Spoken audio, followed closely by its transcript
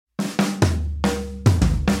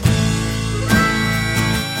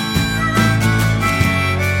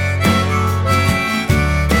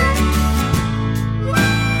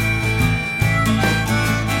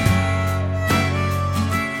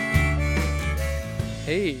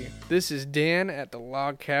Hey, this is Dan at the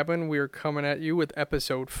Log Cabin. We are coming at you with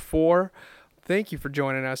episode 4. Thank you for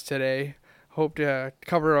joining us today. Hope to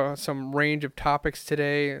cover some range of topics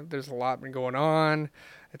today. There's a lot been going on.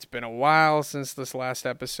 It's been a while since this last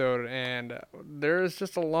episode, and there's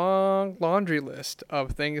just a long laundry list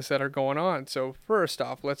of things that are going on. So first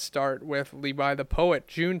off, let's start with Levi the Poet,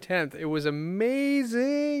 June 10th. It was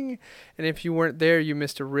amazing, and if you weren't there, you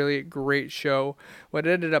missed a really great show. What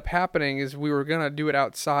ended up happening is we were going to do it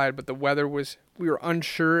outside, but the weather was, we were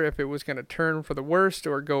unsure if it was going to turn for the worst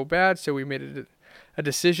or go bad, so we made a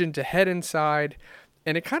decision to head inside,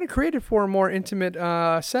 and it kind of created for a more intimate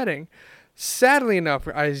setting. Sadly enough,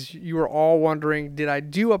 as you were all wondering, did I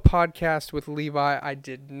do a podcast with Levi? I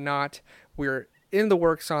did not. We're in the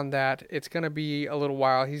works on that. It's going to be a little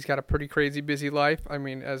while. He's got a pretty crazy busy life. I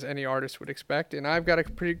mean, as any artist would expect. And I've got a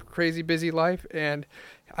pretty crazy busy life. And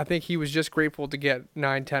I think he was just grateful to get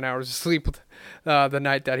 9-10 hours of sleep the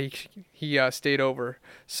night that he stayed over.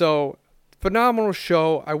 So, phenomenal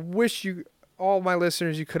show. I wish you, all my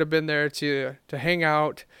listeners, you could have been there to hang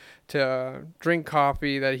out, to drink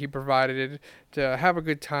coffee that he provided, to have a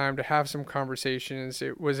good time, to have some conversations.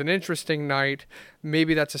 It was an interesting night.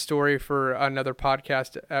 Maybe that's a story for another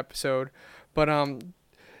podcast episode. But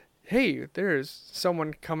hey, there's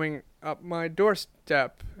someone coming up my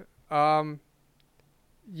doorstep.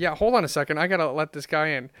 Yeah, hold on a second. I gotta let this guy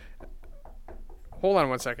in. Hold on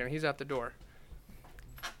one second. He's at the door.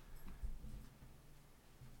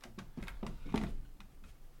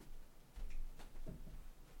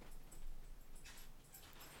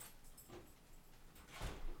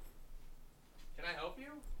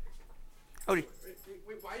 Howdy.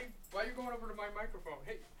 Wait, why are you going over to my microphone?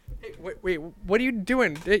 Hey, wait, what are you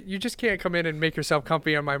doing? You just can't come in and make yourself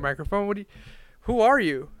comfy on my microphone. Who are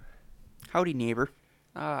you? Howdy, neighbor.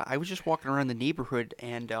 I was just walking around the neighborhood,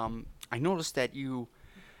 and I noticed that you're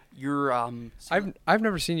I've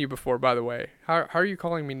never seen you before, by the way. How are you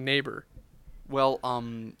calling me neighbor? Well,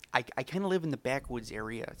 I kind of live in the backwoods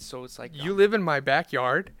area, so it's like you live in my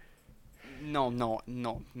backyard? No,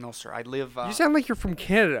 sir. I live. You sound like you're from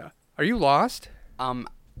Canada. Are you lost?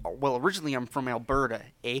 Well, originally I'm from Alberta,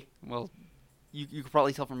 eh? Well, you could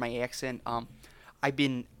probably tell from my accent. I've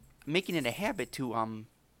been making it a habit to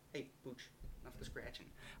Hey, Booch, enough of the scratching.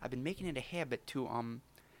 I've been making it a habit to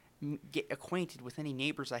get acquainted with any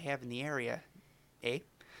neighbors I have in the area, eh?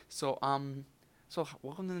 So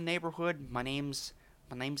welcome to the neighborhood. My name's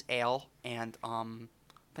Al, and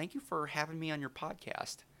thank you for having me on your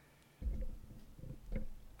podcast.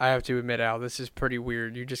 I have to admit, Al, this is pretty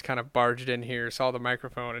weird. You just kind of barged in here, saw the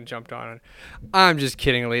microphone, and jumped on it. I'm just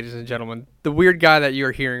kidding, ladies and gentlemen. The weird guy that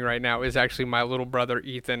you're hearing right now is actually my little brother,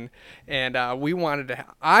 Ethan. And I wanted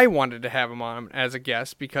to have him on as a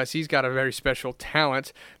guest because he's got a very special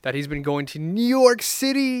talent that he's been going to New York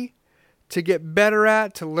City to get better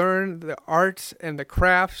at, to learn the arts and the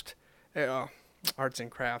crafts. Arts and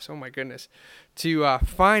crafts, oh my goodness, to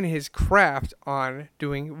find his craft on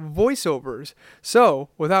doing voiceovers. So,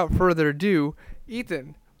 without further ado,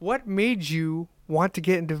 Ethan, what made you want to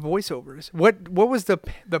get into voiceovers? What was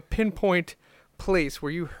the pinpoint place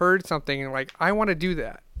where you heard something and like, I want to do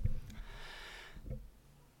that?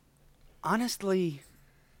 Honestly,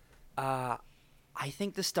 I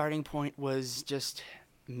think the starting point was just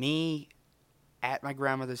me at my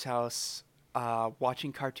grandmother's house,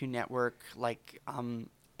 watching Cartoon Network, like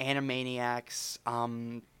Animaniacs,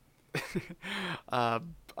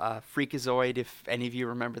 Freakazoid, if any of you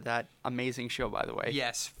remember that amazing show, by the way.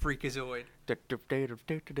 Yes, Freakazoid.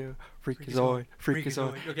 Freakazoid.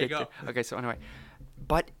 Okay, go. Okay, so anyway,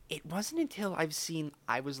 but it wasn't until I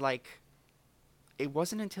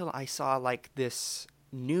saw like this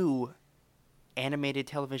new animated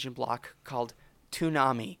television block called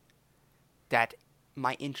Toonami that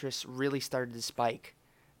my interests really started to spike.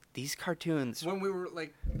 These cartoons. When we were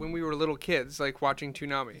little kids, like watching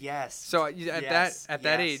Toonami. Yes. So at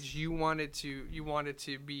that age, you wanted to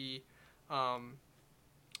be, do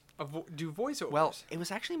voiceovers. Well, it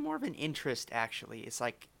was actually more of an interest. Actually, it's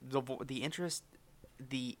like the interest,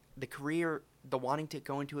 the career, the wanting to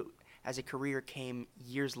go into it as a career came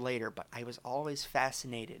years later. But I was always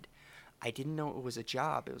fascinated. I didn't know it was a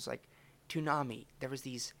job. It was like Toonami. There was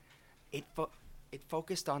these. It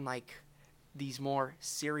focused on like these more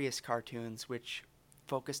serious cartoons, which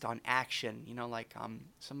focused on action. You know, like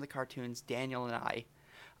some of the cartoons Daniel and I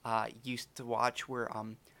used to watch were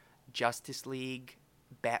Justice League,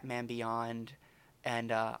 Batman Beyond,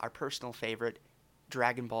 and our personal favorite,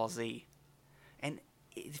 Dragon Ball Z. And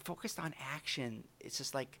it focused on action. It's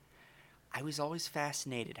just like I was always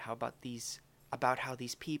fascinated about how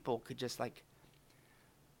these people could just like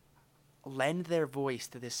lend their voice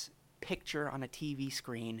to this picture on a TV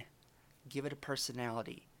screen, give it a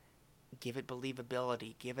personality, give it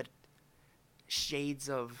believability, give it shades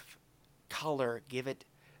of color, give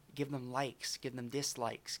them likes, give them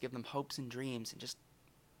dislikes, give them hopes and dreams, and just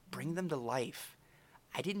bring them to life.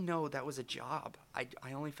 I didn't know that was a job.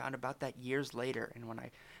 I only found about that years later, and when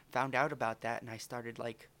I found out about that and I started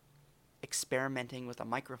like experimenting with a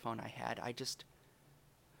microphone I had, I just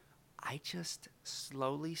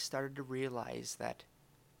slowly started to realize that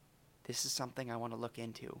this is something I want to look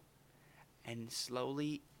into. And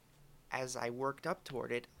slowly, as I worked up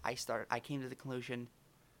toward it, I came to the conclusion,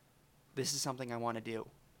 this is something I want to do.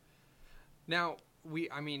 Now,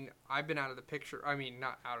 I've been out of the picture. I mean,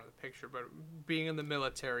 not out of the picture, but being in the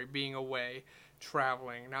military, being away,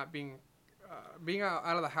 traveling, not being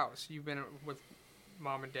out of the house. You've been with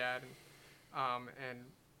mom and dad, and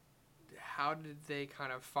how did they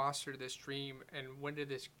kind of foster this dream, and when did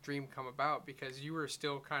this dream come about? Because you were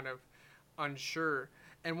still kind of unsure.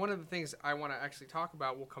 And one of the things I want to actually talk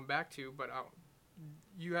about, we'll come back to, but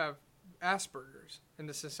you have Asperger's, and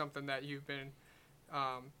this is something that you've been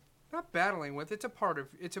not battling with. It's a part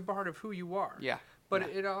of who you are. Yeah. But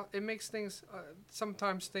it makes things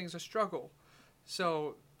sometimes things a struggle.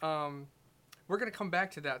 So we're gonna come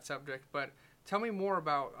back to that subject. But tell me more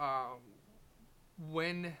about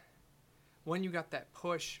when you got that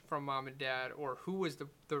push from mom and dad, or who was the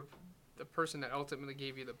person that ultimately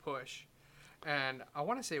gave you the push. And I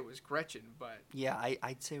want to say it was Gretchen, but yeah,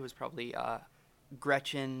 I'd say it was probably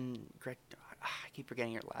Gretchen. I keep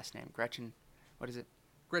forgetting your last name. Gretchen. What is it?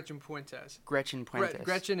 Gretchen Puentes. Gretchen Puentes.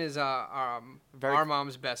 Gretchen is our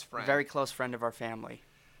mom's best friend. Very close friend of our family.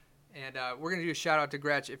 And we're going to do a shout out to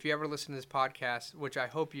Gretchen. If you ever listen to this podcast, which I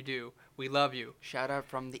hope you do, we love you. Shout out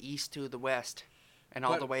from the east to the west and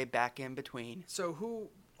all the way back in between. So who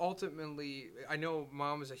ultimately, I know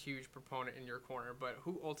mom is a huge proponent in your corner, but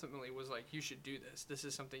who ultimately was like, you should do this. This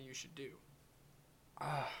is something you should do.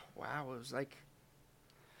 Wow. It was like,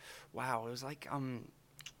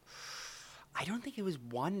 I don't think it was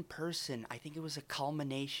one person. I think it was a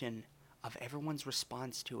culmination of everyone's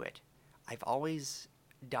response to it. I've always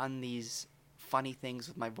done these funny things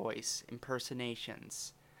with my voice,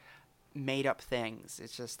 impersonations, made up things.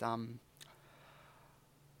 It's just,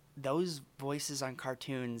 those voices on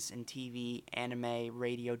cartoons and TV, anime,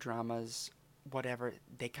 radio dramas, whatever,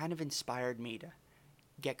 they kind of inspired me to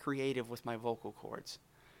get creative with my vocal cords.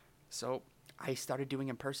 So I started doing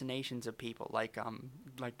impersonations of people. Like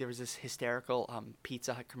there was this hysterical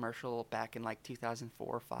Pizza Hut commercial back in like 2004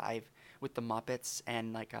 or 5 with the Muppets,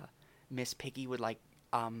 and like Miss Piggy would like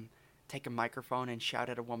take a microphone and shout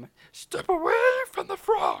at a woman, "Step away from the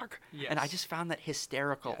frog!" Yes. And I just found that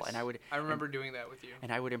hysterical. Yes. And I remember doing that with you.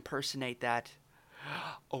 And I would impersonate that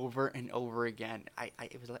over and over again.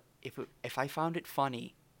 It was like if I found it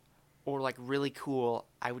funny or like really cool,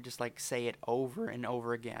 I would just like say it over and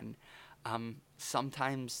over again.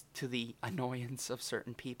 Sometimes to the annoyance of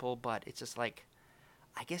certain people, but it's just like,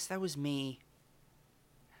 I guess that was me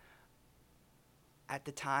at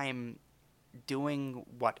the time doing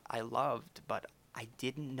what I loved, but I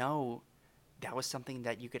didn't know that was something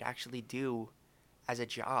that you could actually do as a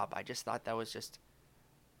job. I thought that was just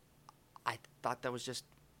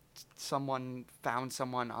someone found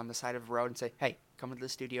someone on the side of the road and say, "Hey, come to the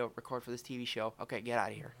studio, record for this TV show. Okay, get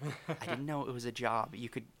out of here." I didn't know it was a job you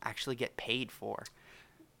could actually get paid for.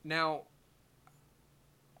 Now,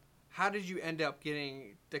 how did you end up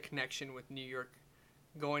getting the connection with New York,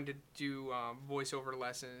 going to do voiceover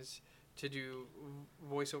lessons, to do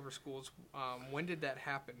voiceover schools? When did that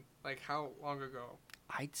happen? Like, how long ago?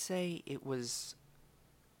 I'd say it was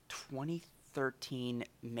 2013,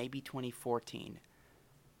 maybe 2014.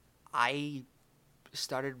 I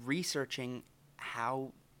started researching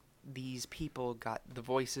how these people got the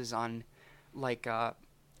voices on, like,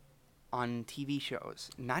 on TV shows.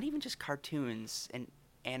 Not even just cartoons and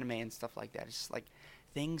anime and stuff like that. It's just like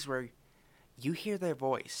things where you hear their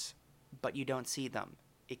voice, but you don't see them.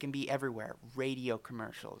 It can be everywhere. Radio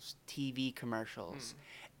commercials, TV commercials,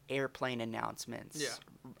 airplane announcements,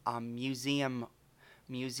 museum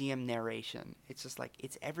narration. It's just like,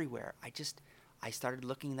 it's everywhere. I started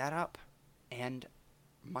looking that up, and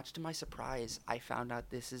much to my surprise, I found out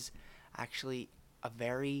this is actually a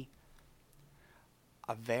very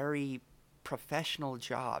professional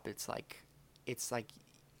job. There's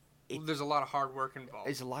a lot of hard work involved.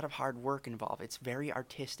 There's a lot of hard work involved. It's very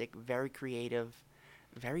artistic, very creative,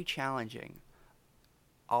 very challenging,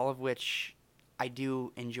 all of which I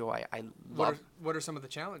do enjoy. I love. What are some of the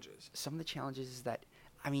challenges? Some of the challenges is that,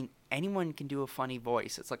 I mean, anyone can do a funny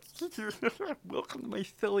voice. It's like, "Welcome to my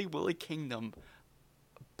silly Willy kingdom."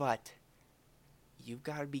 But you've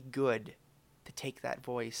got to be good to take that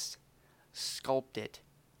voice, sculpt it,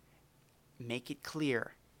 make it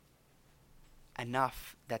clear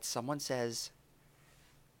enough that someone says,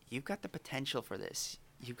 you've got the potential for this.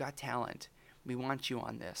 You've got talent. We want you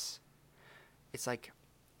on this. It's like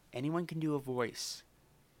anyone can do a voice,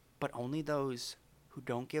 but only those who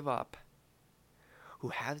don't give up, who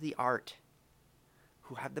have the art,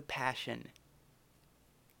 who have the passion,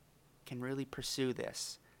 can really pursue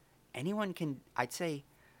this. Anyone can, I'd say,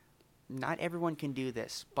 not everyone can do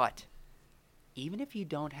this, but even if you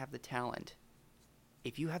don't have the talent,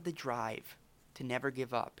 if you have the drive to never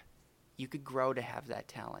give up, you could grow to have that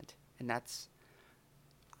talent. And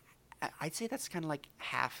I'd say that's kind of like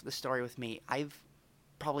half the story with me. I've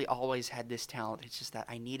probably always had this talent. It's just that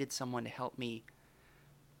I needed someone to help me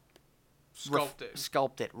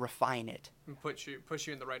sculpt it, refine it. And push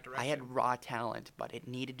you in the right direction. I had raw talent, but it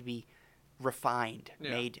needed to be refined,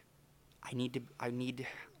 made. I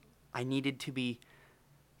needed to be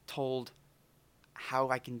told how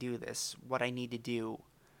I can do this, what I need to do,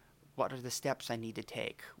 what are the steps I need to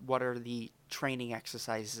take, what are the training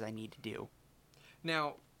exercises I need to do.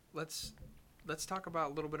 Now, let's talk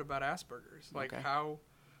about a little bit about Asperger's. Like how,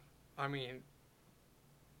 I mean,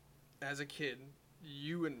 as a kid,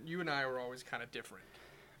 you and I were always kind of different.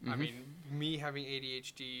 I mean, me having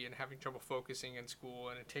ADHD and having trouble focusing in school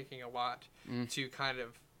and it taking a lot to kind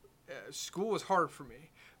of school was hard for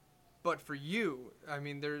me. But for you, I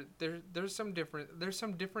mean, there's some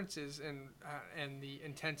differences in the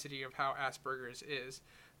intensity of how Asperger's is.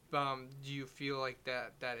 Do you feel like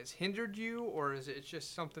that has hindered you, or is it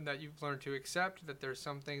just something that you've learned to accept, that there's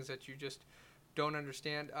some things that you just don't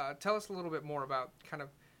understand? Tell us a little bit more about kind of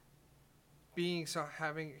being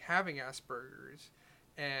having Asperger's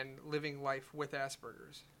and living life with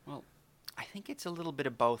Asperger's. Well, I think it's a little bit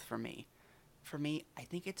of both for me. For me, I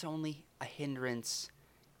think it's only a hindrance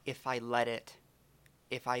if I let it,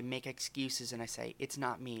 if I make excuses and I say, it's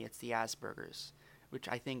not me, it's the Asperger's, which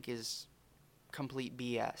I think is complete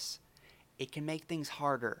BS. It can make things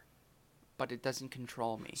harder, but it doesn't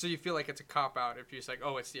control me. So you feel like it's a cop-out if you're just like,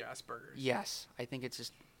 oh, it's the Asperger's? Yes, I think it's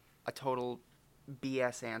just a total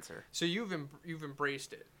BS answer. So you've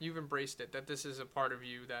embraced it. You've embraced it, that this is a part of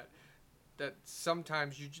you that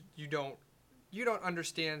sometimes you don't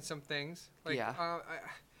understand some things. Like, I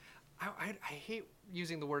hate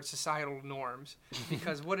using the word societal norms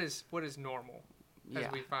because what is normal,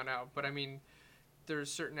 as we found out. But I mean,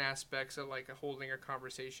 there's certain aspects of like holding a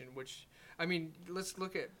conversation, which, I mean, let's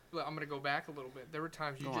look at, I'm going to go back a little bit. There were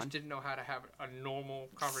times you just didn't know how to have a normal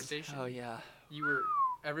conversation. Oh, yeah.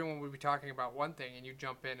 Everyone would be talking about one thing and you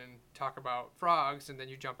jump in and talk about frogs and then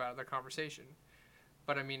you jump out of the conversation.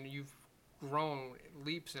 But I mean, you've grown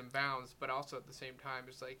leaps and bounds, but also at the same time,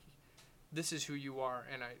 it's like, this is who you are,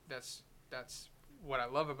 and that's what I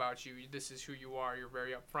love about you. This is who you are. You're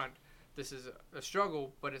very upfront. This is a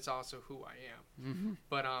struggle, but it's also who I am. Mm-hmm.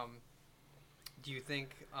 But do you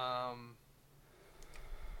think I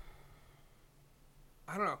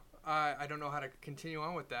don't know. I don't know how to continue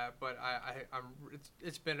on with that, but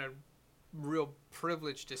it's been a real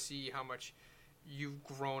privilege to see how much you've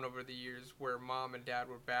grown over the years, where mom and dad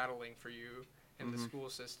were battling for you in the school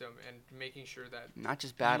system and making sure that not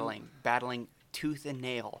just battling tooth and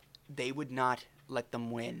nail. They would not let them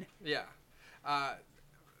win. Yeah.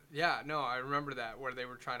 No, I remember that, where they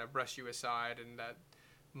were trying to brush you aside, and that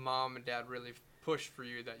mom and dad really pushed for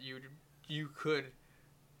you that you could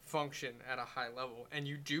function at a high level, and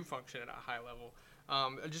you do function at a high level.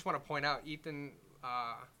 I just want to point out, Ethan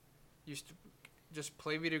used to just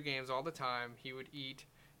play video games all the time. He would eat,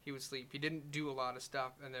 he would sleep. He didn't do a lot of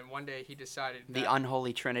stuff, and then one day he decided the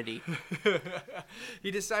unholy trinity.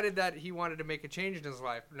 He decided that he wanted to make a change in his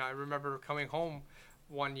life. And I remember coming home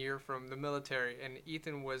one year from the military, and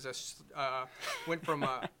Ethan was went from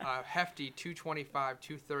a hefty 225,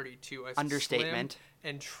 230 to a understatement slim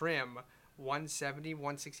and trim 170,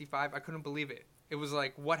 165. I couldn't believe it. It was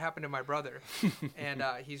like, what happened to my brother? And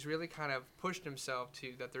he's really kind of pushed himself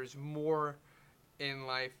to that there's more in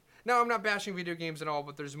life. No, I'm not bashing video games at all,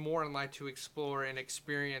 but there's more in life to explore and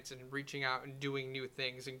experience, and reaching out and doing new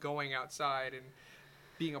things and going outside and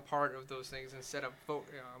being a part of those things, instead of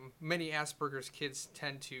many Asperger's kids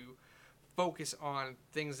tend to focus on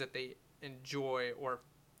things that they enjoy or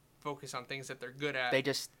focus on things that they're good at. They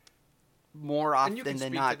just more often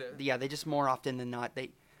than not, they just more often than not,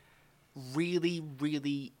 they really,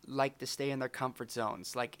 really like to stay in their comfort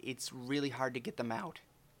zones. Like, it's really hard to get them out,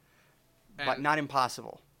 but not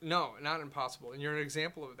impossible. No, not impossible. And you're an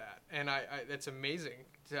example of that. And I it's amazing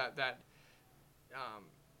that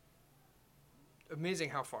amazing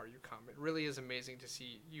how far you come. It really is amazing to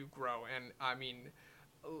see you grow. And I mean,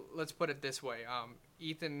 let's put it this way.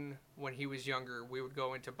 Ethan, when he was younger, we would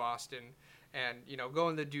go into Boston and, go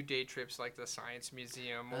and do day trips like the Science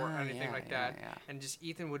Museum or anything like that. Yeah. And just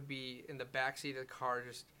Ethan would be in the backseat of the car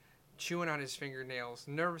just chewing on his fingernails,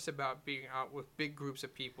 nervous about being out with big groups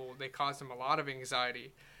of people. They caused him a lot of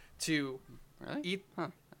anxiety to Really? eat. Huh.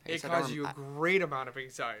 It caused you a great amount of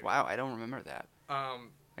anxiety. Wow, I don't remember that.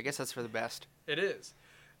 I guess that's for the best. It is.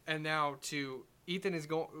 And now Ethan is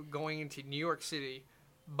going into New York City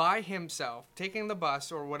by himself, taking the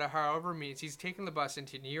bus or whatever, however means. He's taking the bus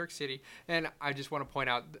into New York City. And I just want to point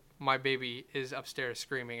out, my baby is upstairs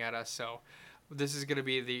screaming at us. So this is going to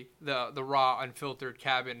be the raw, unfiltered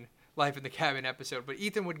life in the cabin episode. But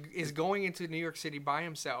Ethan is going into New York City by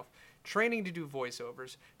himself, training to do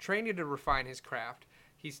voiceovers, training to refine his craft.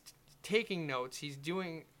 He's taking notes. He's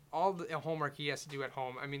doing all the homework he has to do at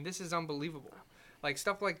home. I mean, this is unbelievable. Like,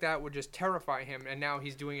 stuff like that would just terrify him, and now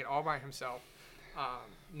he's doing it all by himself.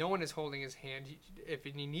 No one is holding his hand. If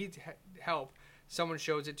he needs help, someone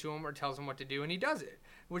shows it to him or tells him what to do, and he does it,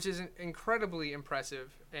 which is incredibly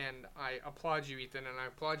impressive. And I applaud you, Ethan, and I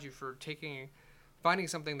applaud you for finding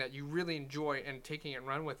something that you really enjoy and taking it and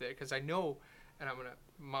run with it. Because I know, and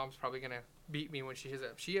Mom's probably gonna beat me when she hears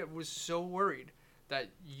that. She was so worried that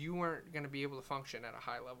you weren't going to be able to function at a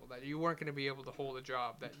high level, that you weren't going to be able to hold a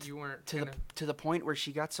job, that you weren't to the point where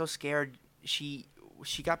she got so scared, she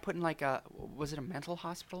got put in was it a mental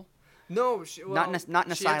hospital? No, not an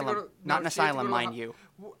asylum, not an asylum, mind you.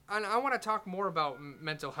 And I want to talk more about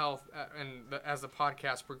mental health as the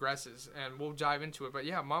podcast progresses, and we'll dive into it. But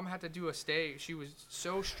yeah, Mom had to do a stay. She was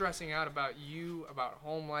so stressing out about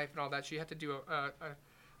home life and all that. She had to do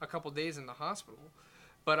a couple days in the hospital.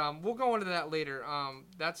 But we'll go into that later.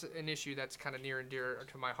 That's an issue that's kind of near and dear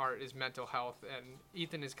to my heart, is mental health. And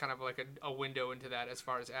Ethan is kind of like a window into that as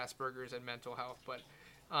far as Asperger's and mental health. But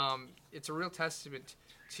it's a real testament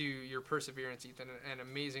to your perseverance, Ethan, and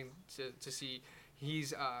amazing to see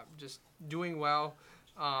he's just doing well.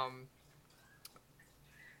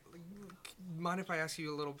 Mind if I ask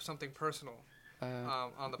you a little something personal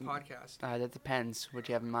on the podcast? That depends. What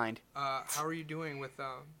you have in mind? How are you doing with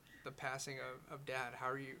the passing of Dad? How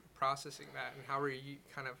are you processing that, and how are you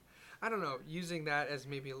kind of, I don't know, using that as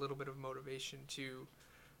maybe a little bit of motivation to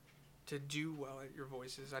do well at your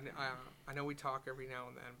voices? I know we talk every now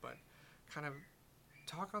and then, but kind of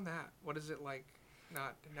talk on that. What is it like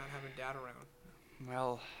not having Dad around?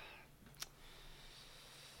 Well,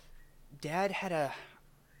 Dad had a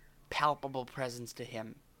palpable presence to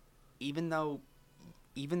him, even though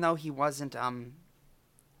he wasn't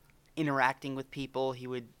interacting with people. He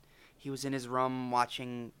was in his room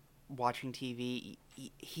watching TV.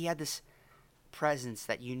 He had this presence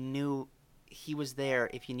that you knew he was there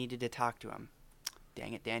if you needed to talk to him.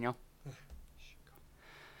 Dang it, Daniel.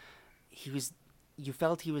 You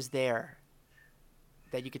felt he was there,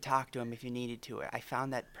 that you could talk to him if you needed to. I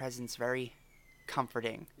found that presence very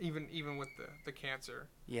comforting. Even with the cancer.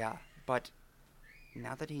 Yeah, but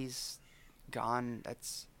now that he's gone,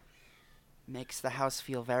 makes the house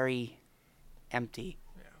feel very empty.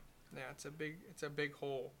 Yeah, it's a big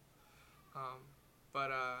hole. All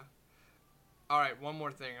right, one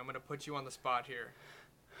more thing. I'm going to put you on the spot here.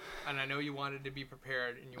 And I know you wanted to be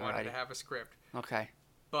prepared and you wanted to have a script. Okay.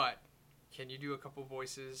 But can you do a couple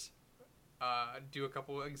voices? Do a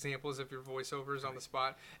couple examples of your voiceovers on the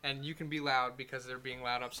spot? And you can be loud because they're being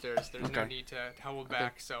loud upstairs. There's no need to hold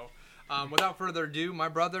back. So without further ado, my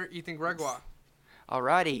brother, Ethan Gregoire.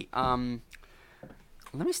 Alrighty.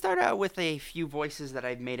 Let me start out with a few voices that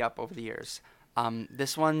I've made up over the years.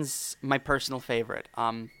 This one's my personal favorite.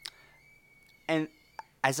 And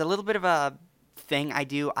as a little bit of a thing I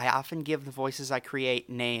do, I often give the voices I create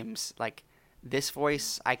names. Like this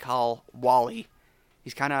voice I call Wally.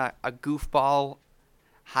 He's kind of a goofball,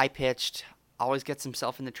 high-pitched, always gets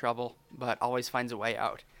himself into trouble, but always finds a way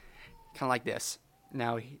out. Kind of like this.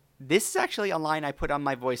 Now, this is actually a line I put on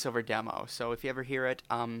my voiceover demo, so if you ever hear it,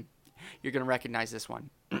 you're gonna recognize this one.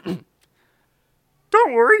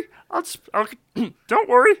 Don't worry, don't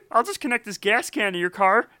worry. I'll just connect this gas can to your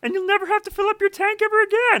car, and you'll never have to fill up your tank ever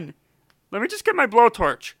again. Let me just get my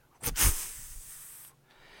blowtorch.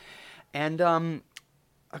 And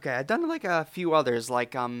okay, I've done like a few others,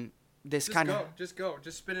 like this kind of. Just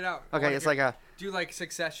spit it out. Okay, it's like a. Do like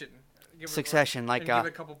Succession. Succession, like give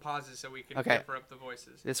a couple pauses so we can pepper up the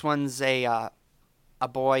voices. This one's a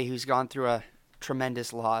boy who's gone through a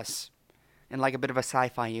tremendous loss in like a bit of a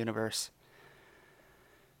sci-fi universe.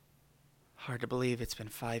 Hard to believe it's been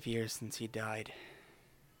 5 years since he died.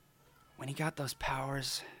 When he got those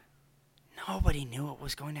powers, nobody knew what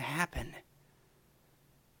was going to happen.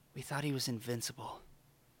 We thought he was invincible.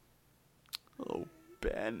 Oh,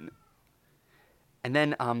 Ben. And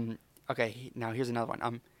then, okay, now here's another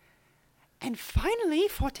one. And finally,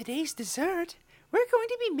 for today's dessert, we're going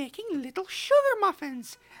to be making little sugar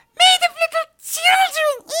muffins made of little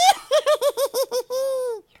children.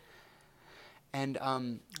 And,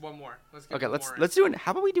 One more. Let's get okay, one more in. let's do it.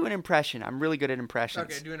 How about we do an impression? I'm really good at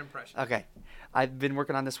impressions. Okay, do an impression. Okay. I've been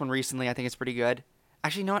working on this one recently. I think it's pretty good.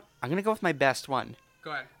 Actually, you know what? I'm going to go with my best one.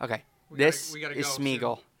 Go ahead. Okay. We This gotta is go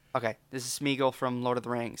Smeagol. Okay. This is Smeagol from Lord of the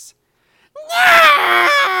Rings.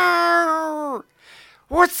 No!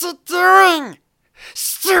 What's it doing?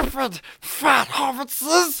 Stupid fat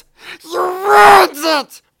hobbitses! You ruined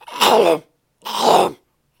it!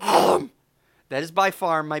 That is by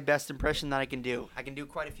far my best impression that I can do. I can do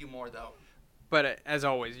quite a few more though. But as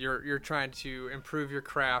always, you're trying to improve your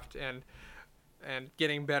craft and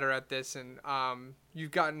getting better at this. And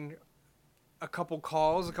you've gotten a couple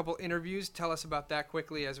calls, a couple interviews. Tell us about that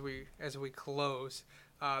quickly as we close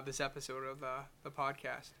this episode of the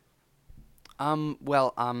podcast.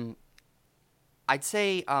 I'd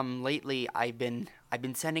say lately I've been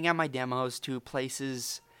sending out my demos to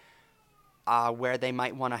places where they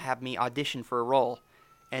might want to have me audition for a role.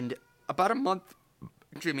 And about a month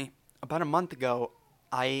ago,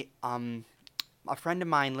 a friend of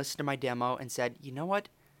mine listened to my demo and said, "You know what?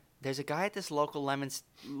 There's a guy at this local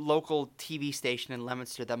TV station in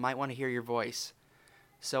Leominster that might want to hear your voice."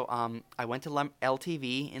 So I went to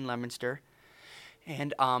LTV in Leominster,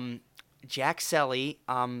 and Jack Selly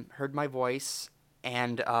heard my voice,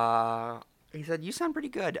 and he said, "You sound pretty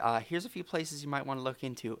good. Here's a few places you might want to look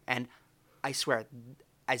into." And I swear,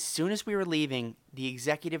 as soon as we were leaving, the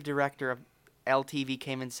executive director of LTV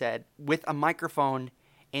came and said, with a microphone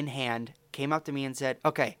in hand, came up to me and said,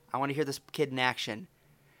 "Okay, I want to hear this kid in action."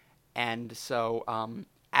 And so,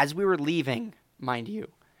 as we were leaving, mind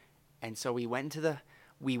you, and so we went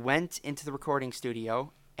into the recording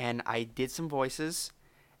studio, and I did some voices,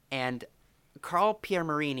 and Carl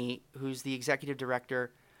Piermarini, who's the executive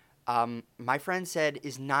director, my friend said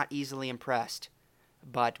is not easily impressed.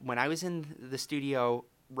 But when I was in the studio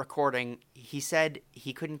recording, he said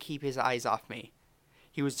he couldn't keep his eyes off me.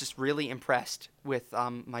 He was just really impressed with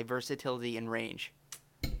my versatility and range.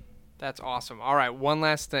 That's awesome. All right, one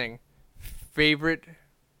last thing. Favorite?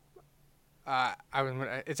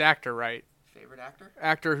 It's actor, right? Favorite actor?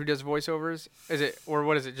 Actor who does voiceovers? Is it, or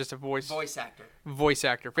what is it? Just a voice? Voice actor. Voice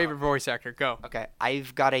actor. Favorite voice actor. Go. Okay,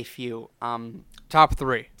 I've got a few. Top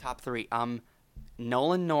three. Top three.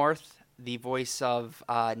 Nolan North, the voice of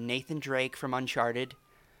Nathan Drake from Uncharted.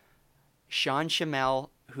 Sean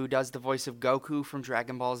Schimmel, who does the voice of Goku from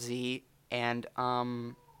Dragon Ball Z. And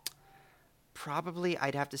probably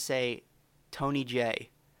I'd have to say Tony Jay.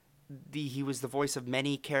 He was the voice of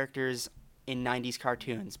many characters in 90s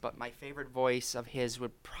cartoons, but my favorite voice of his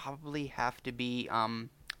would probably have to be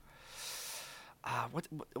what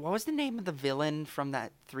was the name of the villain from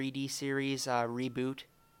that 3D series reboot?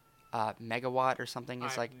 Megawatt or something.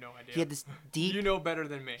 It's I like have no idea. he had this deep. You know better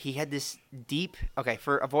than me. He had this deep. Okay,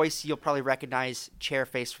 for a voice you'll probably recognize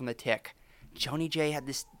Chairface from The Tick. Tony Jay had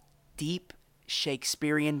this deep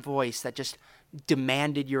Shakespearean voice that just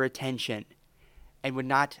demanded your attention and would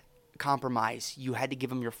not compromise. You had to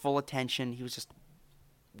give him your full attention. He was just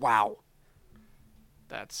wow.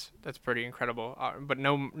 That's pretty incredible. But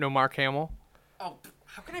no Mark Hamill. Oh,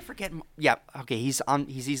 how can I forget? Yeah, okay, he's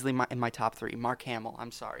easily in my top three. Mark Hamill.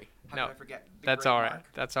 I'm sorry. How No, could I forget? the That's great all right. Mark?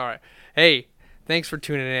 That's all right. Hey, thanks for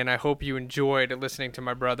tuning in. I hope you enjoyed listening to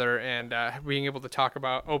my brother and being able to talk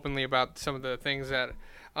openly about some of the things that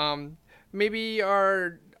maybe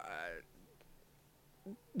are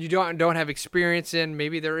you don't have experience in.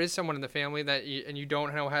 Maybe there is someone in the family that you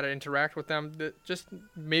don't know how to interact with them. That just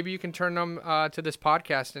maybe you can turn them to this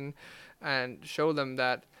podcast and show them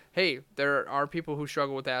that, hey, there are people who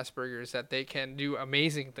struggle with Asperger's, that they can do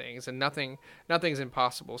amazing things, and nothing's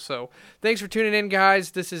impossible. So thanks for tuning in,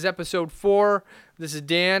 guys. This is episode 4. This is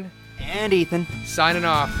Dan. And Ethan. Signing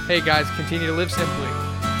off. Hey, guys, continue to live simply.